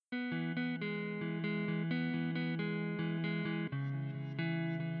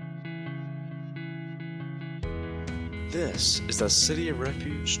This is the City of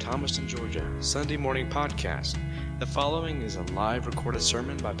Refuge, Thomaston, Georgia, Sunday morning podcast. The following is a live recorded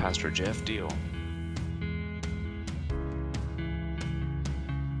sermon by Pastor Jeff Deal.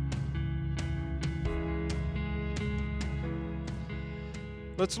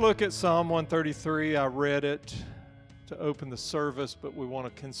 Let's look at Psalm 133. I read it to open the service, but we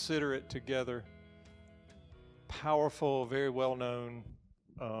want to consider it together. Powerful, very well-known,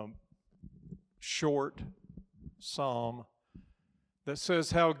 short psalm that says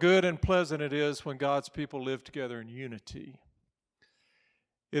how good and pleasant it is when God's people live together in unity.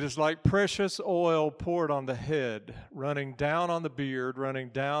 It is like precious oil poured on the head, running down on the beard, running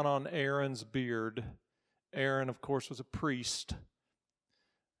down on Aaron's beard. Aaron, of course, was a priest.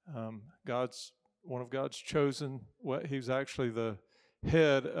 One of God's chosen. He was actually the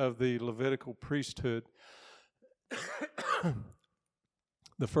head of the Levitical priesthood,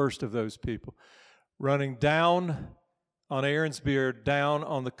 the first of those people. Running down on Aaron's beard, down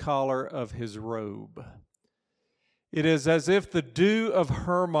on the collar of his robe. It is as if the dew of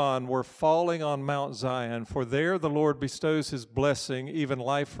Hermon were falling on Mount Zion, for there the Lord bestows his blessing, even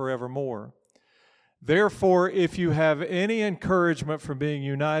life forevermore. Therefore, if you have any encouragement from being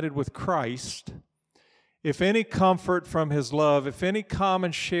united with Christ, if any comfort from his love, if any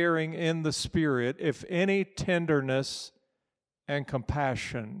common sharing in the Spirit, if any tenderness and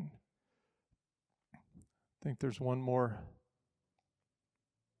compassion. I think there's one more.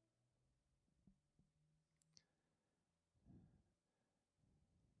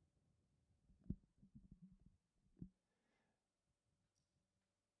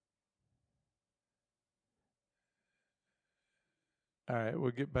 All right,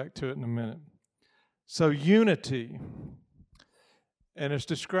 we'll get back to it in a minute. So unity, and it's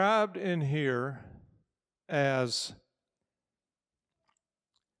described in here as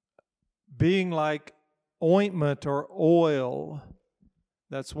being like ointment or oil.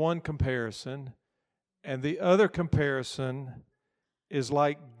 That's one comparison. And the other comparison is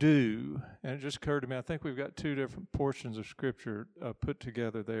like dew. And it just occurred to me, I think we've got two different portions of Scripture put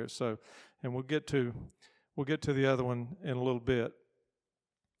together there. So, and we'll get to the other one in a little bit.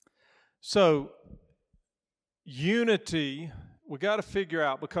 So, unity, we got to figure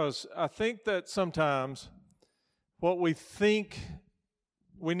out, because I think that sometimes what we think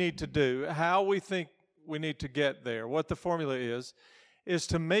we need to do, how we think we need to get there, what the formula is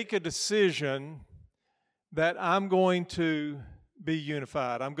to make a decision that I'm going to be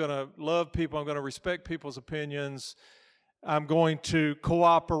unified. I'm going to love people. I'm going to respect people's opinions. I'm going to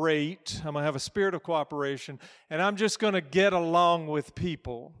cooperate. I'm going to have a spirit of cooperation. And I'm just going to get along with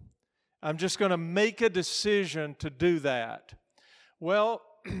people. I'm just going to make a decision to do that. Well,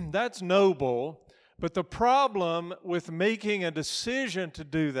 that's noble. But the problem with making a decision to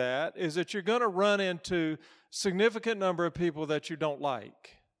do that is that you're going to run into a significant number of people that you don't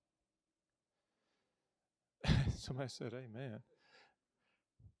like. Somebody said amen.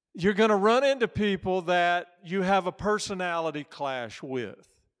 You're going to run into people that you have a personality clash with.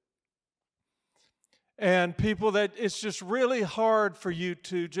 And people that it's just really hard for you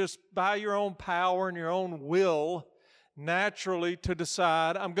to just by your own power and your own will naturally to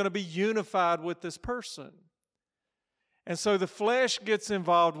decide, I'm going to be unified with this person. And so the flesh gets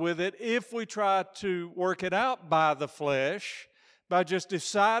involved with it if we try to work it out by the flesh, by just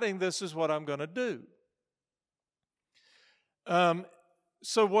deciding this is what I'm going to do.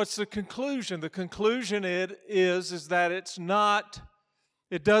 So what's the conclusion? The conclusion is that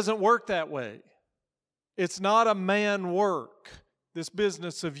it doesn't work that way. It's not a man work, this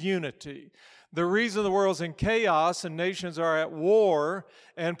business of unity. The reason the world's in chaos and nations are at war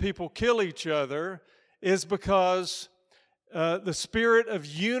and people kill each other is because the spirit of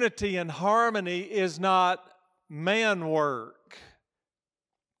unity and harmony is not man work.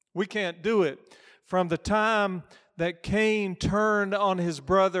 We can't do it. From the time that Cain turned on his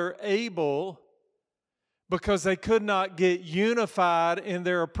brother Abel because they could not get unified in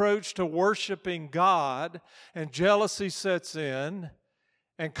their approach to worshiping God, and jealousy sets in,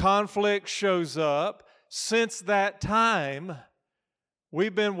 and conflict shows up, since that time,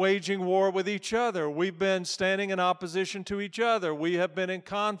 we've been waging war with each other. We've been standing in opposition to each other. We have been in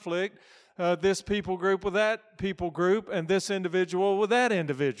conflict, this people group with that people group, and this individual with that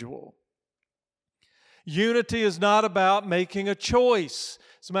individual. Unity is not about making a choice.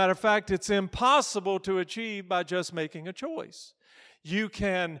 As a matter of fact, it's impossible to achieve by just making a choice. You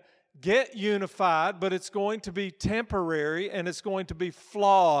can get unified, but it's going to be temporary and it's going to be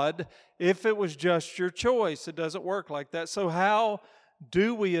flawed if it was just your choice. It doesn't work like that. So how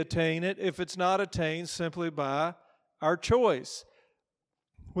do we attain it if it's not attained simply by our choice?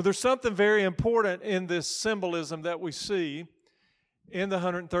 Well, there's something very important in this symbolism that we see in the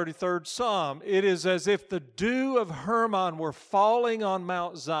 133rd Psalm. It is as if the dew of Hermon were falling on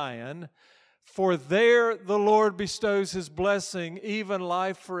Mount Zion, for there the Lord bestows His blessing, even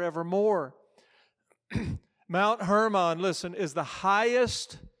life forevermore. Mount Hermon, listen, is the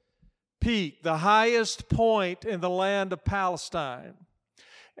highest peak, the highest point in the land of Palestine.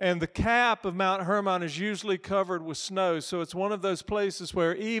 And the cap of Mount Hermon is usually covered with snow. So it's one of those places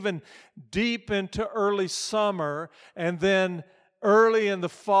where even deep into early summer and then early in the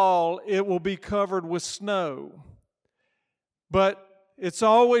fall, it will be covered with snow. But it's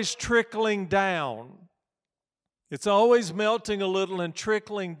always trickling down. It's always melting a little and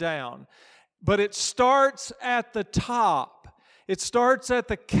trickling down. But it starts at the top. It starts at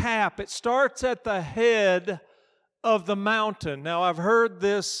the cap. It starts at the head of the mountain. Now, I've heard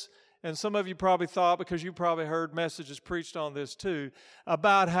this, and some of you probably thought, because you probably heard messages preached on this too,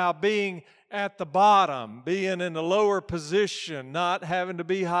 about how being at the bottom, being in a lower position, not having to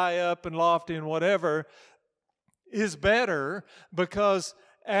be high up and lofty and whatever, is better, because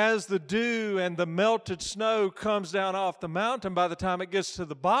as the dew and the melted snow comes down off the mountain, by the time it gets to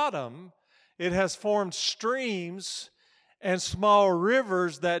the bottom, it has formed streams and small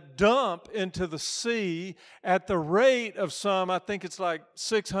rivers that dump into the sea at the rate of some, I think it's like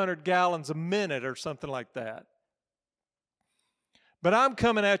 600 gallons a minute or something like that. But I'm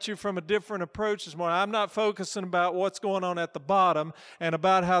coming at you from a different approach this morning. I'm not focusing about what's going on at the bottom and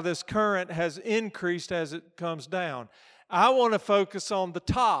about how this current has increased as it comes down. I want to focus on the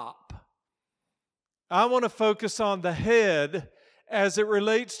top. I want to focus on the head as it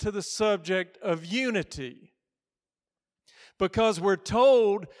relates to the subject of unity. Because we're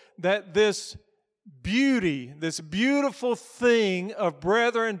told that this beauty, this beautiful thing of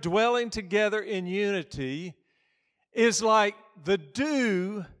brethren dwelling together in unity is like the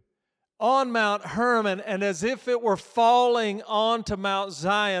dew on Mount Hermon, and as if it were falling onto Mount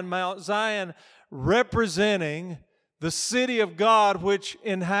Zion representing the city of God, which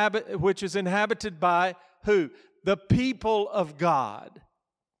is inhabited by who? The people of God.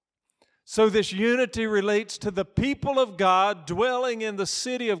 So this unity relates to the people of God dwelling in the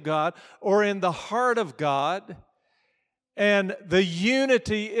city of God or in the heart of God. And the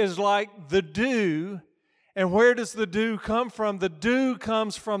unity is like the dew. And where does the dew come from? The dew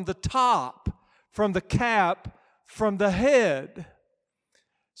comes from the top, from the cap, from the head.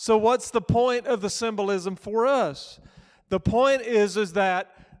 So what's the point of the symbolism for us? The point is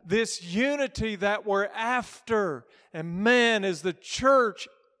that this unity that we're after, and man, is the church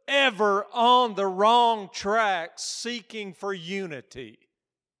ever on the wrong track seeking for unity?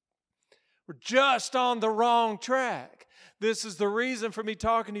 We're just on the wrong track. This is the reason for me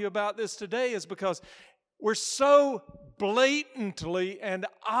talking to you about this today, is because we're so blatantly and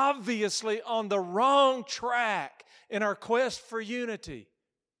obviously on the wrong track in our quest for unity.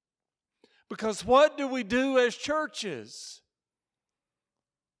 Because what do we do as churches?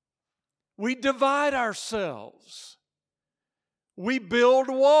 We divide ourselves. We build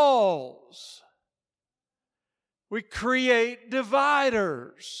walls. We create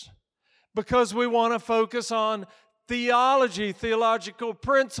dividers because we want to focus on theology, theological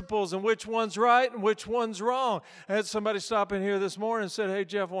principles, and which one's right and which one's wrong. I had somebody stop in here this morning and said, "Hey,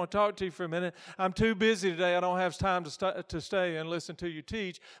 Jeff, I want to talk to you for a minute. I'm too busy today. I don't have time to stay and listen to you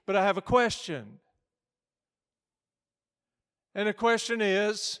teach, but I have a question." And the question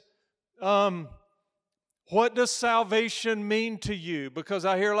is, what does salvation mean to you? Because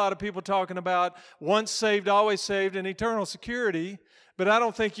I hear a lot of people talking about once saved, always saved, and eternal security, but I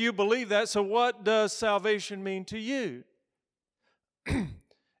don't think you believe that. So what does salvation mean to you?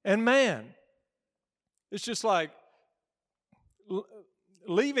 And man, it's just like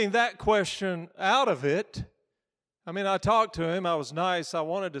leaving that question out of it. I mean, I talked to him. I was nice. I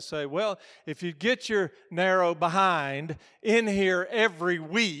wanted to say, well, if you get your narrow behind in here every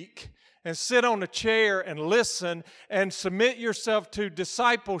week and sit on a chair and listen and submit yourself to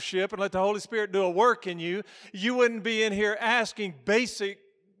discipleship and let the Holy Spirit do a work in you, you wouldn't be in here asking basic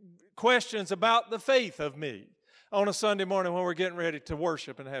questions about the faith of me on a Sunday morning when we're getting ready to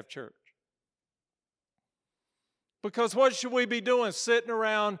worship and have church. Because what should we be doing? Sitting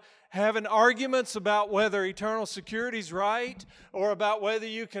around having arguments about whether eternal security is right or about whether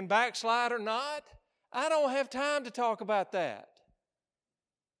you can backslide or not? I don't have time to talk about that.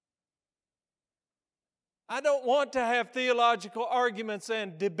 I don't want to have theological arguments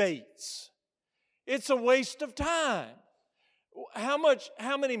and debates. It's a waste of time.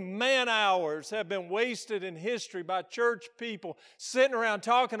 How many man hours have been wasted in history by church people sitting around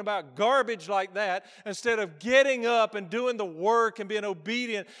talking about garbage like that instead of getting up and doing the work and being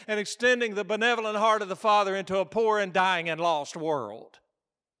obedient and extending the benevolent heart of the Father into a poor and dying and lost world?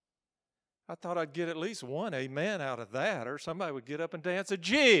 I thought I'd get at least one amen out of that, or somebody would get up and dance a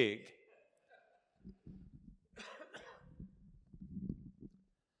jig.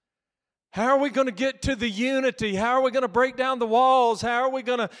 How are we going to get to the unity? How are we going to break down the walls? How are we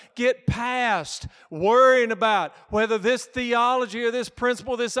going to get past worrying about whether this theology or this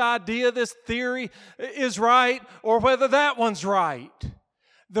principle, this idea, this theory is right or whether that one's right?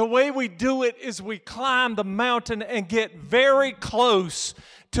 The way we do it is we climb the mountain and get very close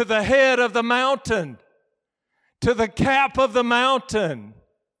to the head of the mountain, to the cap of the mountain,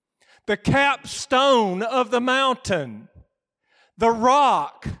 the capstone of the mountain, the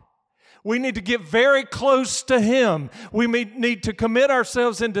rock. We need to get very close to Him. We need to commit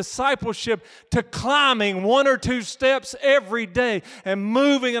ourselves in discipleship to climbing 1 or 2 steps every day and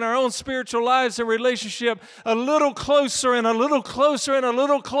moving in our own spiritual lives and relationship a little closer and a little closer and a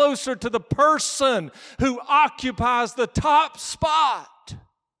little closer to the person who occupies the top spot.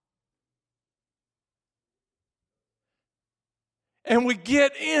 And we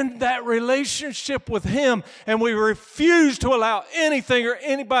get in that relationship with Him, and we refuse to allow anything or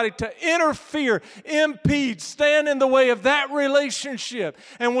anybody to interfere, impede, stand in the way of that relationship.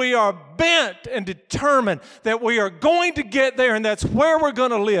 And we are bent and determined that we are going to get there, and that's where we're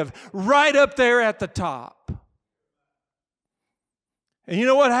going to live, right up there at the top. And you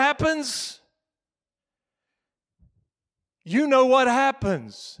know what happens? You know what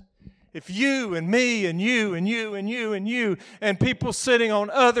happens. If you and me and you and you and you and you and people sitting on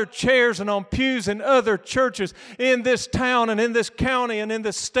other chairs and on pews in other churches in this town and in this county and in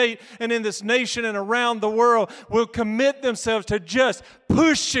this state and in this nation and around the world will commit themselves to just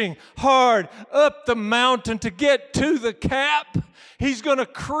pushing hard up the mountain to get to the cap, He's going to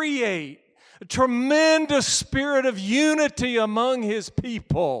create a tremendous spirit of unity among His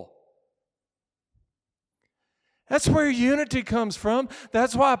people. That's where unity comes from.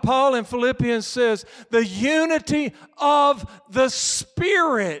 That's why Paul in Philippians says, the unity of the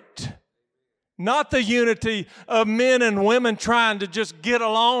Spirit. Not the unity of men and women trying to just get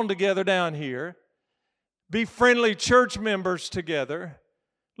along together down here. Be friendly church members together.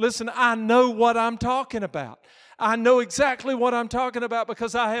 Listen, I know what I'm talking about. I know exactly what I'm talking about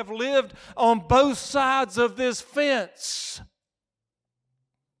because I have lived on both sides of this fence.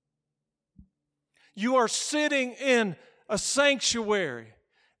 You are sitting in a sanctuary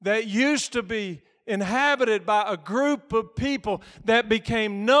that used to be inhabited by a group of people that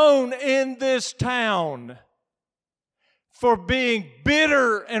became known in this town for being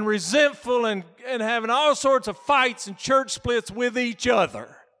bitter and resentful and having all sorts of fights and church splits with each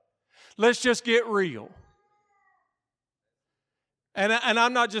other. Let's just get real. And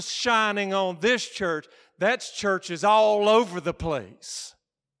I'm not just shining on this church. That church is all over the place.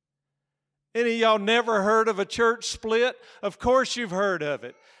 Any of y'all never heard of a church split? Of course you've heard of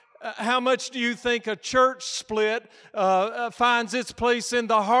it. How much do you think a church split finds its place in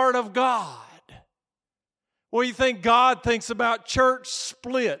the heart of God? What do you think God thinks about church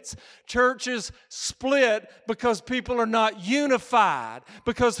splits? Churches split because people are not unified,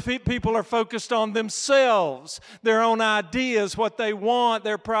 because people are focused on themselves, their own ideas, what they want,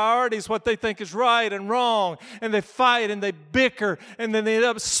 their priorities, what they think is right and wrong, and they fight and they bicker, and then they end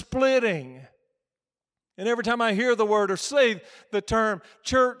up splitting. And every time I hear the word or say the term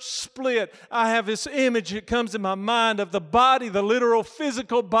church split, I have this image that comes in my mind of the body, the literal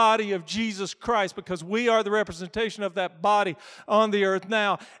physical body of Jesus Christ, because we are the representation of that body on the earth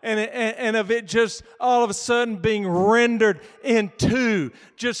now. And of it just all of a sudden being rendered in two,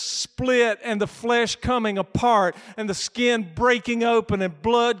 just split, and the flesh coming apart and the skin breaking open and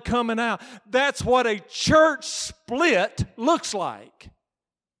blood coming out. That's what a church split looks like.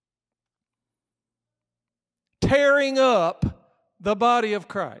 Tearing up the body of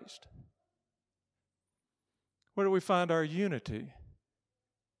Christ. Where do we find our unity?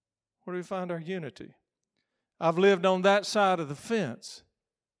 Where do we find our unity? I've lived on that side of the fence.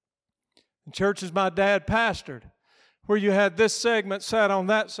 In churches my dad pastored, where you had this segment sat on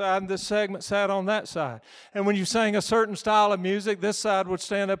that side and this segment sat on that side. And when you sang a certain style of music, this side would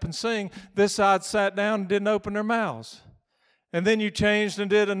stand up and sing, this side sat down and didn't open their mouths. And then you changed and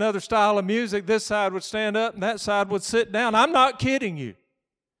did another style of music. This side would stand up and that side would sit down. I'm not kidding you.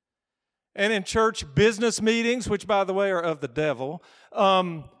 And in church business meetings, which by the way are of the devil,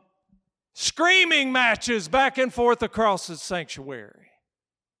 screaming matches back and forth across the sanctuary.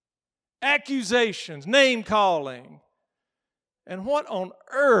 Accusations, name calling. And what on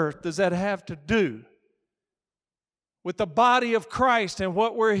earth does that have to do with the body of Christ and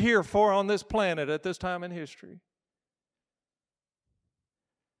what we're here for on this planet at this time in history?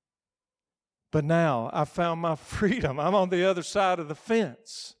 But now I found my freedom. I'm on the other side of the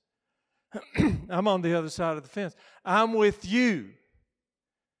fence. I'm on the other side of the fence. I'm with you.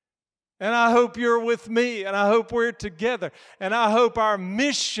 And I hope you're with me. And I hope we're together. And I hope our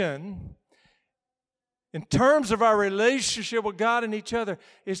mission, in terms of our relationship with God and each other,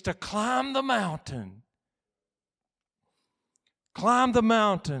 is to climb the mountain. Climb the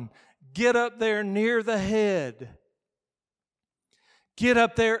mountain. Get up there near the head. Get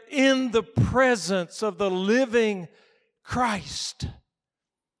up there in the presence of the living Christ.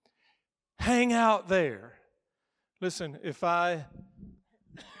 Hang out there. Listen, if I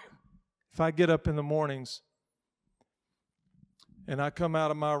get up in the mornings and I come out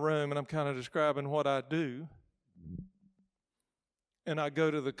of my room and I'm kind of describing what I do, and I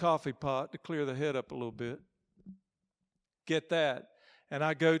go to the coffee pot to clear the head up a little bit, get that, and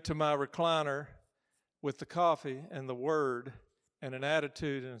I go to my recliner with the coffee and the Word and an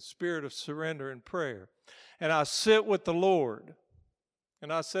attitude and a spirit of surrender and prayer, and I sit with the Lord,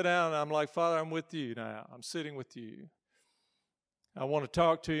 and I sit down and I'm like, Father, I'm with you now. I'm sitting with you. I want to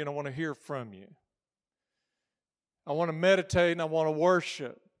talk to you and I want to hear from you. I want to meditate and I want to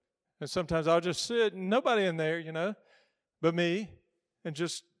worship. And sometimes I'll just sit and nobody in there, but me, and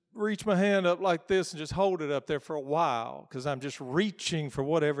just reach my hand up like this and just hold it up there for a while because I'm just reaching for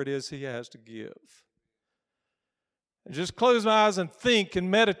whatever it is He has to give. And just close my eyes and think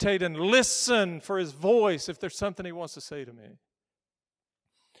and meditate and listen for His voice if there's something He wants to say to me.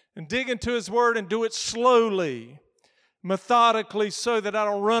 And dig into His Word and do it slowly, methodically, so that I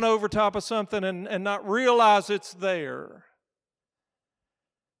don't run over top of something and not realize it's there.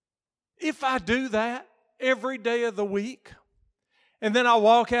 If I do that every day of the week, and then I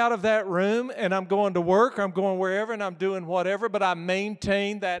walk out of that room and I'm going to work, or I'm going wherever and I'm doing whatever, but I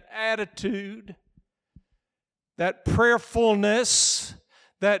maintain that attitude, that prayerfulness,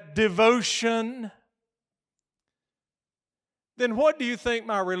 that devotion, then what do you think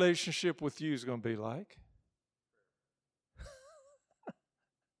my relationship with you is going to be like?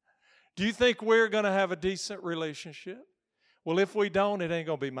 Do you think we're going to have a decent relationship? Well, if we don't, it ain't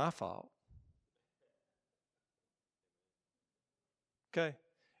going to be my fault. Okay?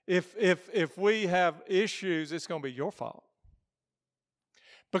 If we have issues, it's going to be your fault.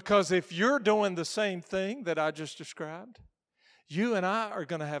 Because if you're doing the same thing that I just described, you and I are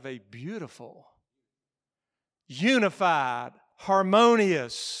going to have a beautiful, unified,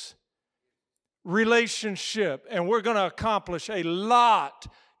 harmonious relationship. And we're going to accomplish a lot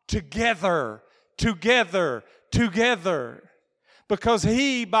together. Because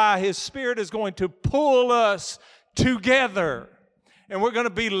He, by His Spirit, is going to pull us together. And we're going to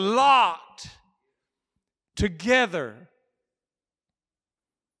be locked together.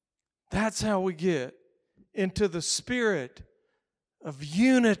 That's how we get into the spirit of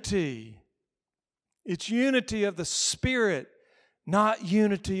unity. It's unity of the Spirit, not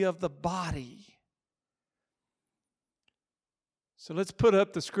unity of the body. So let's put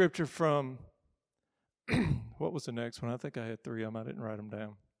up the scripture from, what was the next one? I think I had 3 of them. I didn't write them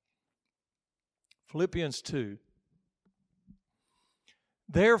down. Philippians 2.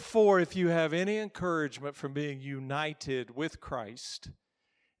 Therefore, if you have any encouragement from being united with Christ,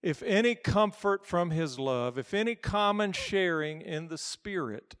 if any comfort from His love, if any common sharing in the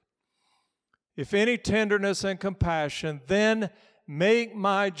Spirit, if any tenderness and compassion, then make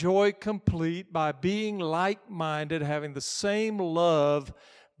my joy complete by being like-minded, having the same love,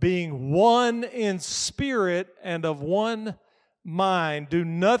 being one in spirit and of one mind. Do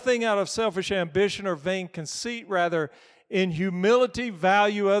nothing out of selfish ambition or vain conceit, rather in humility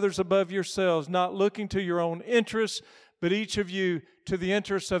value others above yourselves, not looking to your own interests, but each of you to the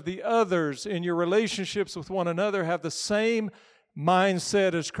interests of the others. In your relationships with one another, have the same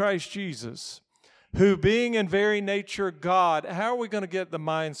mindset as Christ Jesus, who being in very nature God. How are we going to get the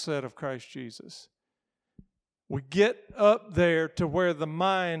mindset of Christ Jesus? We get up there to where the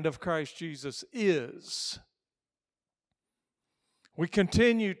mind of Christ Jesus is. We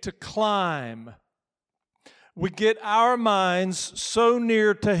continue to climb. We get our minds so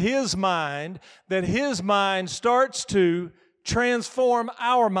near to His mind that His mind starts to transform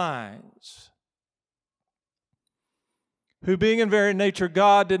our minds. Who being in very nature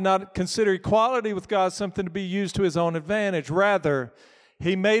God did not consider equality with God something to be used to His own advantage. Rather,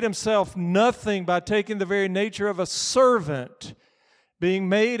 He made Himself nothing by taking the very nature of a servant, being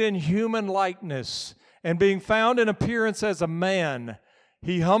made in human likeness, and being found in appearance as a man.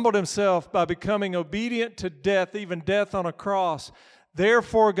 He humbled himself by becoming obedient to death, even death on a cross.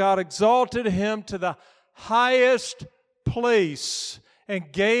 Therefore, God exalted him to the highest place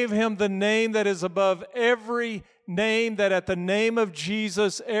and gave him the name that is above every name, that at the name of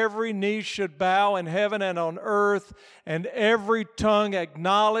Jesus every knee should bow in heaven and on earth, and every tongue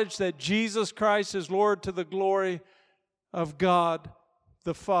acknowledge that Jesus Christ is Lord, to the glory of God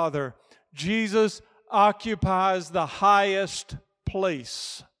the Father. Jesus occupies the highest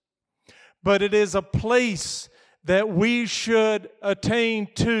place, but it is a place that we should attain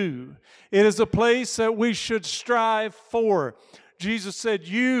to. It is a place that we should strive for. Jesus said,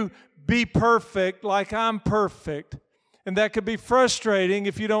 "You be perfect like I'm perfect." And that could be frustrating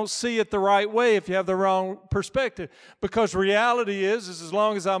if you don't see it the right way, if you have the wrong perspective. Because reality is as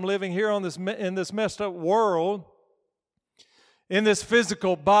long as I'm living here on in this messed up world, in this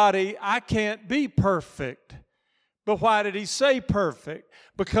physical body, I can't be perfect. But why did he say perfect?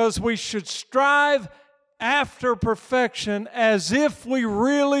 Because we should strive after perfection as if we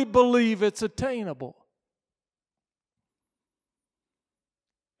really believe it's attainable.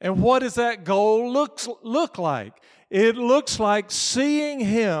 And what does that goal look like? It looks like seeing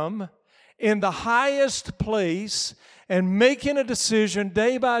him in the highest place and making a decision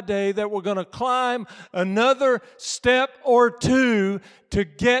day by day that we're going to climb another step or two to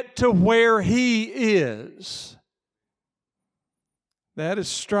get to where he is. That is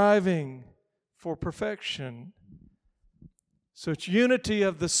striving for perfection. So it's unity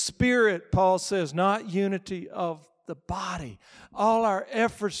of the Spirit, Paul says, not unity of the body. All our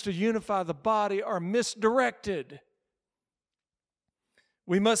efforts to unify the body are misdirected.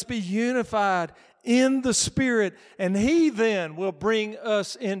 We must be unified in the Spirit, and he then will bring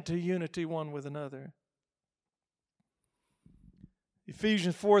us into unity one with another.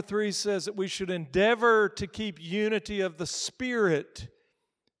 Ephesians 4:3 says that we should endeavor to keep unity of the Spirit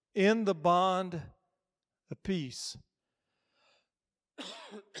in the bond of peace.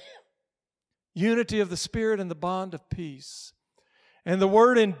 Unity of the Spirit in the bond of peace. And the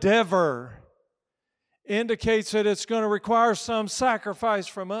word endeavor indicates that it's going to require some sacrifice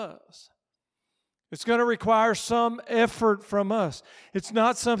from us. It's going to require some effort from us. It's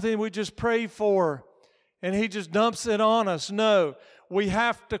not something we just pray for and he just dumps it on us. No, we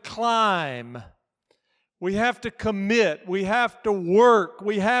have to climb. We have to commit. We have to work.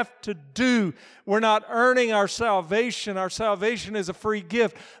 We have to do. We're not earning our salvation. Our salvation is a free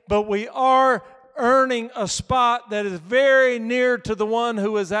gift, but we are earning a spot that is very near to the one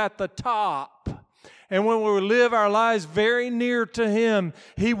who is at the top. And when we live our lives very near to him,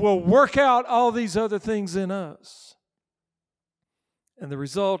 he will work out all these other things in us. And the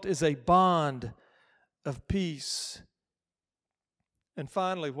result is a bond of peace. And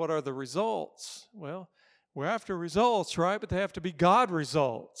finally, what are the results? Well, we're after results, right? But they have to be God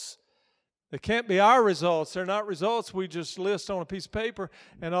results. They can't be our results. They're not results we just list on a piece of paper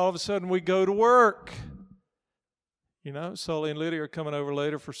and all of a sudden we go to work. You know, Sully and Lydia are coming over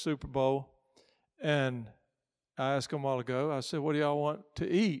later for Super Bowl. And I asked them a while ago, I said, "What do y'all want to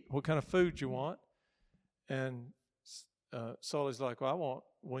eat? What kind of food you want?" And Sully's like, "Well, I want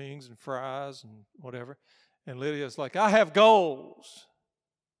wings and fries and whatever." And Lydia's like, "I have goals."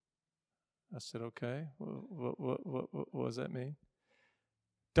 I said, "Okay, what does that mean?"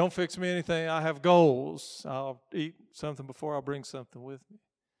 "Don't fix me anything. I have goals. I'll eat something before I'll bring something with me."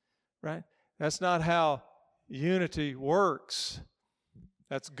 Right? That's not how unity works.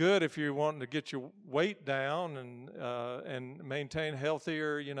 That's good if you're wanting to get your weight down and maintain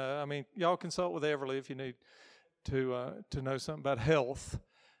healthier, you know. I mean, y'all consult with Everly if you need to know something about health.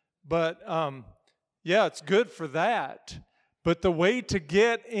 But, yeah, it's good for that. But the way to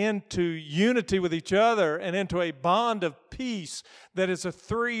get into unity with each other and into a bond of peace that is a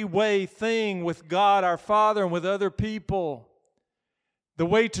three-way thing with God our Father and with other people, the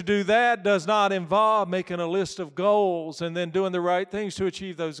way to do that does not involve making a list of goals and then doing the right things to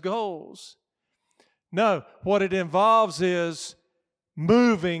achieve those goals. No, what it involves is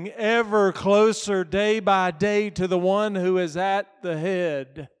moving ever closer day by day to the one who is at the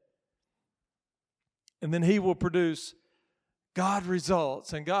head. And then he will produce God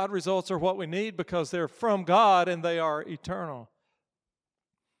results. And God results are what we need because they're from God and they are eternal.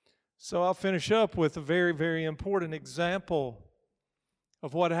 So I'll finish up with a very, very important example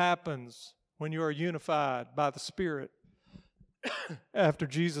of what happens when you are unified by the Spirit after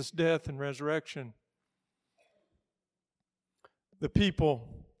Jesus' death and resurrection. The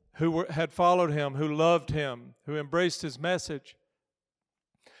people who had followed him, who loved him, who embraced his message,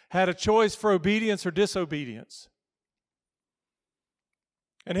 had a choice for obedience or disobedience.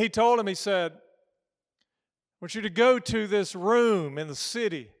 And he told him, he said, want you to go to this room in the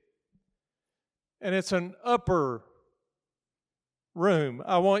city, and it's an upper room.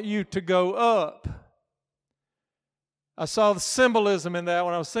 I want you to go up. I saw the symbolism in that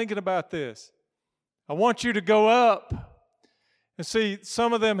when I was thinking about this. I want you to go up. And see,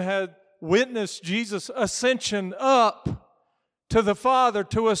 some of them had witnessed Jesus' ascension up to the Father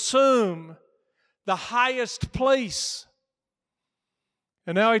to assume the highest place.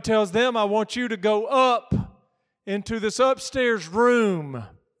 And now he tells them, I want you to go up into this upstairs room.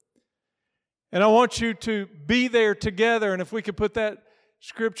 And I want you to be there together. And if we could put that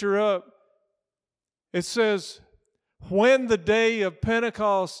scripture up, it says, when the day of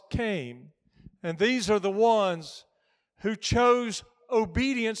Pentecost came, and these are the ones who chose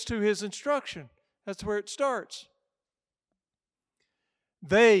obedience to his instruction. That's where it starts.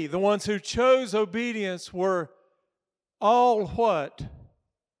 They, the ones who chose obedience, were all what?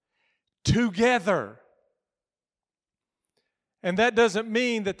 Together. And that doesn't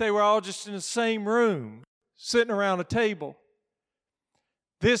mean that they were all just in the same room, sitting around a table.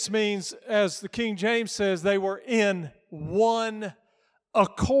 This means, as the King James says, they were in one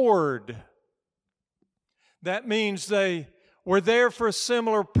accord. That means they were there for a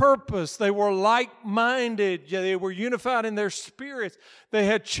similar purpose. They were like-minded. They were unified in their spirits. They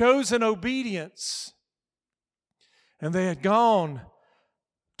had chosen obedience. And they had gone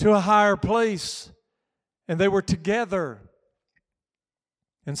to a higher place. And they were together.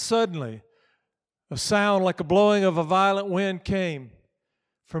 And suddenly, a sound like a blowing of a violent wind came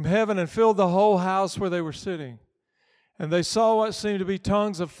from heaven and filled the whole house where they were sitting. And they saw what seemed to be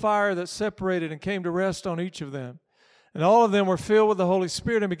tongues of fire that separated and came to rest on each of them. And all of them were filled with the Holy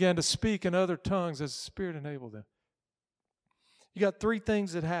Spirit and began to speak in other tongues as the Spirit enabled them. You got three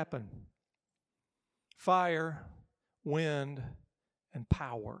things that happen: fire, wind, and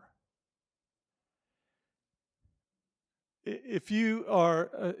power. If you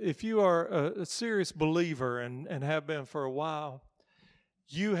are a serious believer and have been for a while,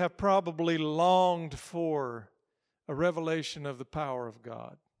 you have probably longed for a revelation of the power of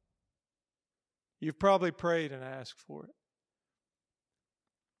God. You've probably prayed and asked for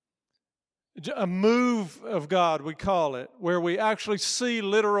it. A move of God, we call it, where we actually see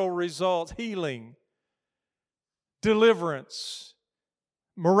literal results, healing, deliverance,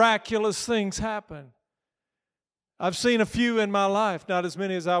 miraculous things happen. I've seen a few in my life, not as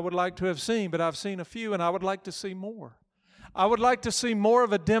many as I would like to have seen, but I've seen a few, and I would like to see more. I would like to see more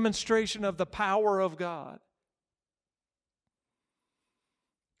of a demonstration of the power of God.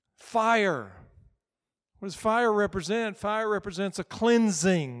 Fire. What does fire represent? Fire represents a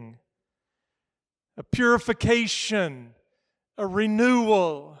cleansing, a purification, a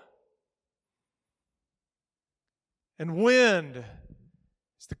renewal. And wind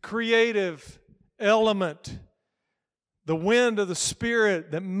is the creative element, the wind of the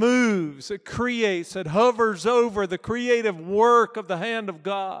Spirit that moves, that creates, that hovers over the creative work of the hand of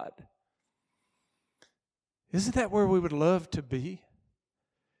God. Isn't that where we would love to be?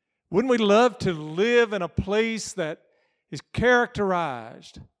 Wouldn't we love to live in a place that is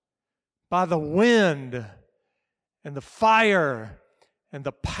characterized by the wind and the fire and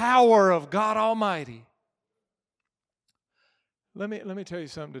the power of God Almighty? Let me tell you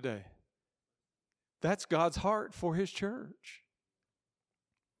something today. That's God's heart for His church.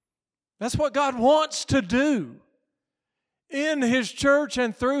 That's what God wants to do in His church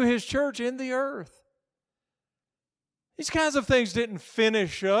and through His church in the earth. These kinds of things didn't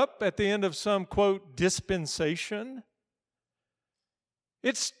finish up at the end of some, quote, dispensation.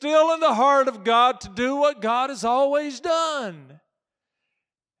 It's still in the heart of God to do what God has always done.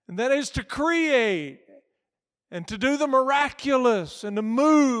 And that is to create and to do the miraculous and to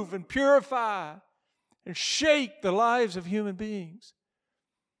move and purify and shake the lives of human beings.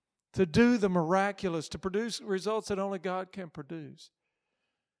 To do the miraculous, to produce results that only God can produce.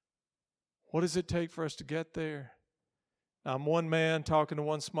 What does it take for us to get there? I'm one man talking to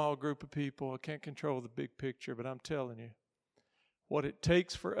one small group of people. I can't control the big picture, but I'm telling you, what it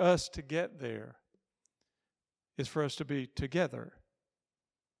takes for us to get there is for us to be together.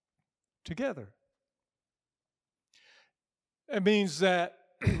 Together. It means that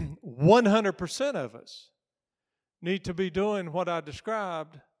 100% of us need to be doing what I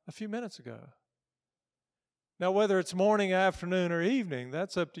described a few minutes ago. Now, whether it's morning, afternoon, or evening,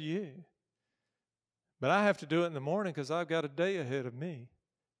 that's up to you. But I have to do it in the morning because I've got a day ahead of me.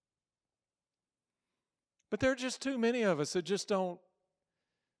 But there are just too many of us that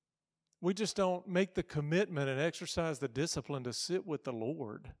we just don't make the commitment and exercise the discipline to sit with the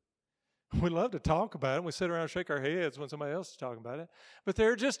Lord. We love to talk about it. We sit around and shake our heads when somebody else is talking about it. But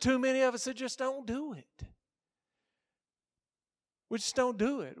there are just too many of us that just don't do it. We just don't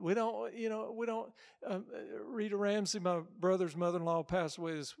do it. We don't. Rita Ramsey, my brother's mother-in-law, passed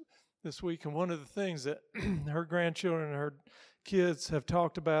away this week, and one of the things that her grandchildren and her kids have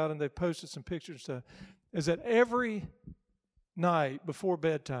talked about, and they've posted some pictures and stuff, is that every night before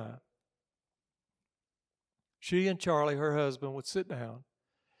bedtime, she and Charlie, her husband, would sit down,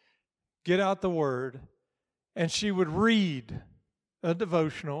 get out the Word, and she would read a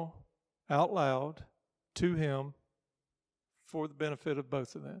devotional out loud to him for the benefit of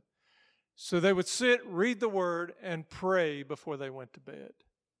both of them. So they would sit, read the Word, and pray before they went to bed.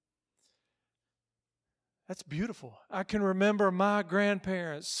 That's beautiful. I can remember my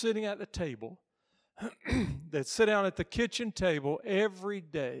grandparents sitting at the table. They'd sit down at the kitchen table every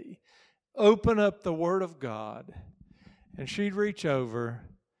day, open up the Word of God, and she'd reach over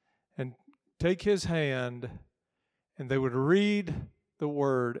and take his hand, and they would read the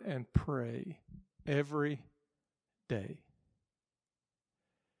Word and pray every day.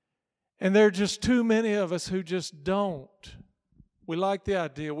 And there are just too many of us who just don't. We like the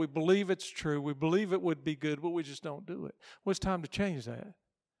idea. We believe it's true. We believe it would be good, but we just don't do it. Well, it's time to change that.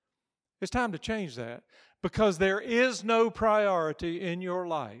 It's time to change that, because there is no priority in your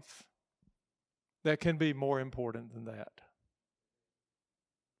life that can be more important than that.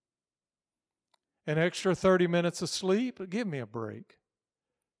 An extra 30 minutes of sleep? Give me a break.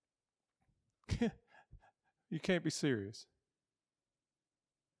 You can't be serious.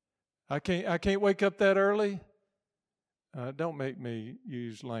 I can't wake up that early. Don't make me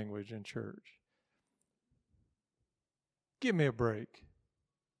use language in church. Give me a break.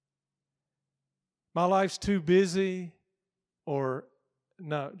 My life's too busy, or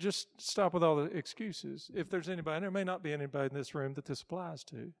no, just stop with all the excuses. If there's anybody, and there may not be anybody in this room that this applies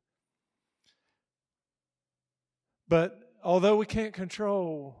to. But although we can't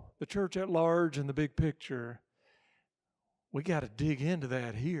control the church at large and the big picture, we got to dig into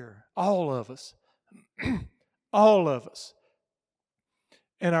that here. All of us. All of us.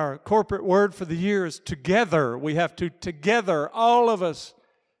 And our corporate word for the year is together. We have to together, all of us,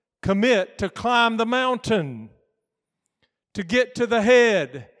 commit to climb the mountain, to get to the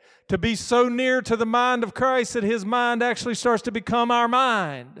head, to be so near to the mind of Christ that His mind actually starts to become our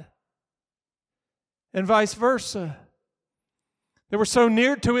mind, and vice versa. That we're so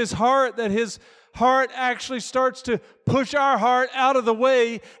near to His heart that His heart actually starts to push our heart out of the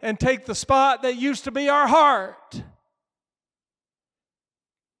way and take the spot that used to be our heart.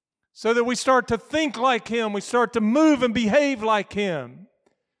 So that we start to think like Him, we start to move and behave like Him.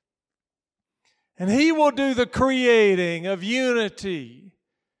 And He will do the creating of unity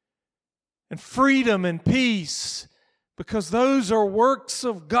and freedom and peace, because those are works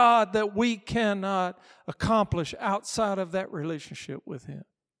of God that we cannot accomplish outside of that relationship with Him.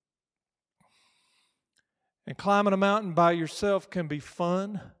 And climbing a mountain by yourself can be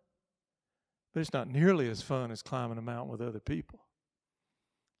fun, but it's not nearly as fun as climbing a mountain with other people.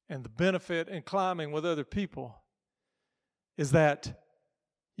 And the benefit in climbing with other people is that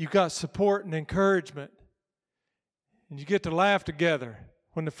you got support and encouragement, and you get to laugh together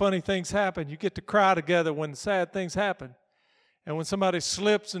when the funny things happen. You get to cry together when the sad things happen. And when somebody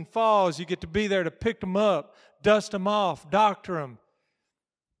slips and falls, you get to be there to pick them up, dust them off, doctor them,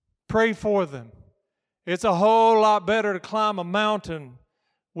 pray for them. It's a whole lot better to climb a mountain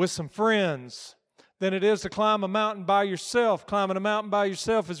with some friends than it is to climb a mountain by yourself. Climbing a mountain by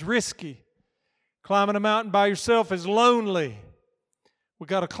yourself is risky. Climbing a mountain by yourself is lonely. We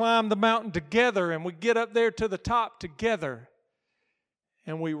got to climb the mountain together, and we get up there to the top together.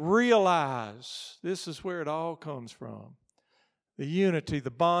 And we realize this is where it all comes from. The unity, the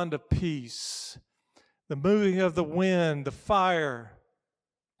bond of peace, the moving of the wind, the fire,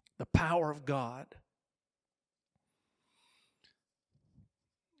 the power of God.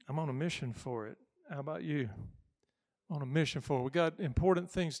 I'm on a mission for it. How about you? I'm on a mission for it. We got important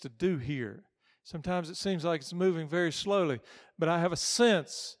things to do here. Sometimes it seems like it's moving very slowly, but I have a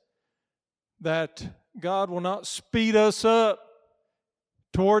sense that God will not speed us up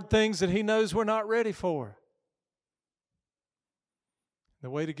toward things that He knows we're not ready for. The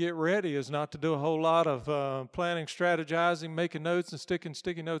way to get ready is not to do a whole lot of planning, strategizing, making notes, and sticking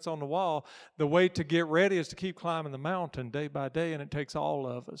sticky notes on the wall. The way to get ready is to keep climbing the mountain day by day, and it takes all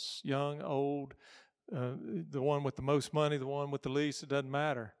of us, young, old, the one with the most money, the one with the least, it doesn't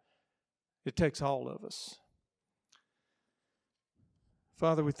matter. It takes all of us.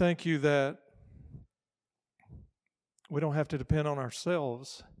 Father, we thank You that we don't have to depend on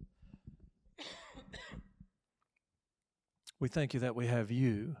ourselves. We thank You that we have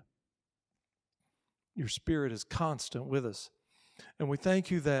You. Your Spirit is constant with us. And we thank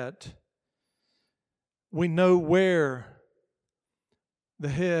You that we know where the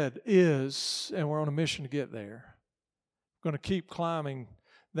head is, and we're on a mission to get there. We're going to keep climbing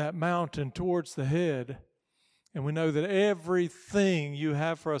that mountain towards the head, and we know that everything you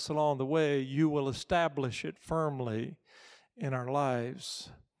have for us along the way, you will establish it firmly in our lives.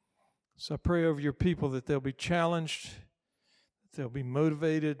 So I pray over your people that they'll be challenged, that they'll be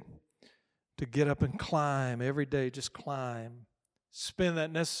motivated to get up and climb every day, just climb. Spend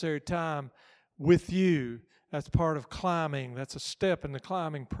that necessary time with you. That's part of climbing. That's a step in the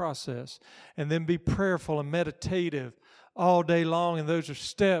climbing process. And then be prayerful and meditative all day long, and those are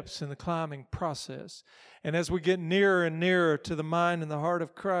steps in the climbing process. And as we get nearer and nearer to the mind and the heart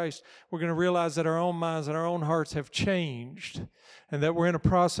of Christ, we're going to realize that our own minds and our own hearts have changed, and that we're in a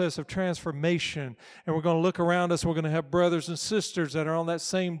process of transformation. And we're going to look around us, we're going to have brothers and sisters that are on that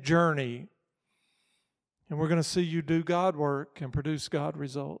same journey. And we're going to see you do God work and produce God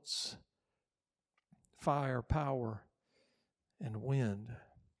results. Fire, power, and wind.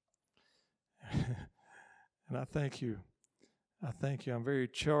 And I thank you. I thank you. I'm very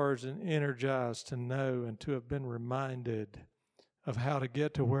charged and energized to know and to have been reminded of how to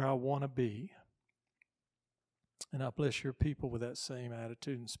get to where I want to be. And I bless your people with that same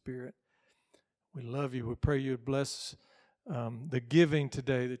attitude and spirit. We love you. We pray you would bless the giving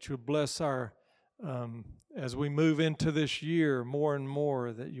today, that you would bless our as we move into this year more and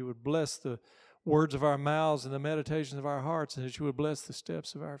more, that you would bless the words of our mouths and the meditations of our hearts, and that you would bless the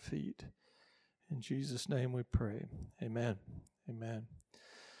steps of our feet. In Jesus' name we pray. Amen. Amen.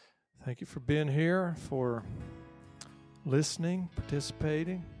 Thank you for being here, for listening,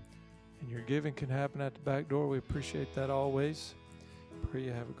 participating, and your giving can happen at the back door. We appreciate that always. Pray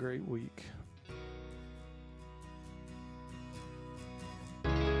you have a great week.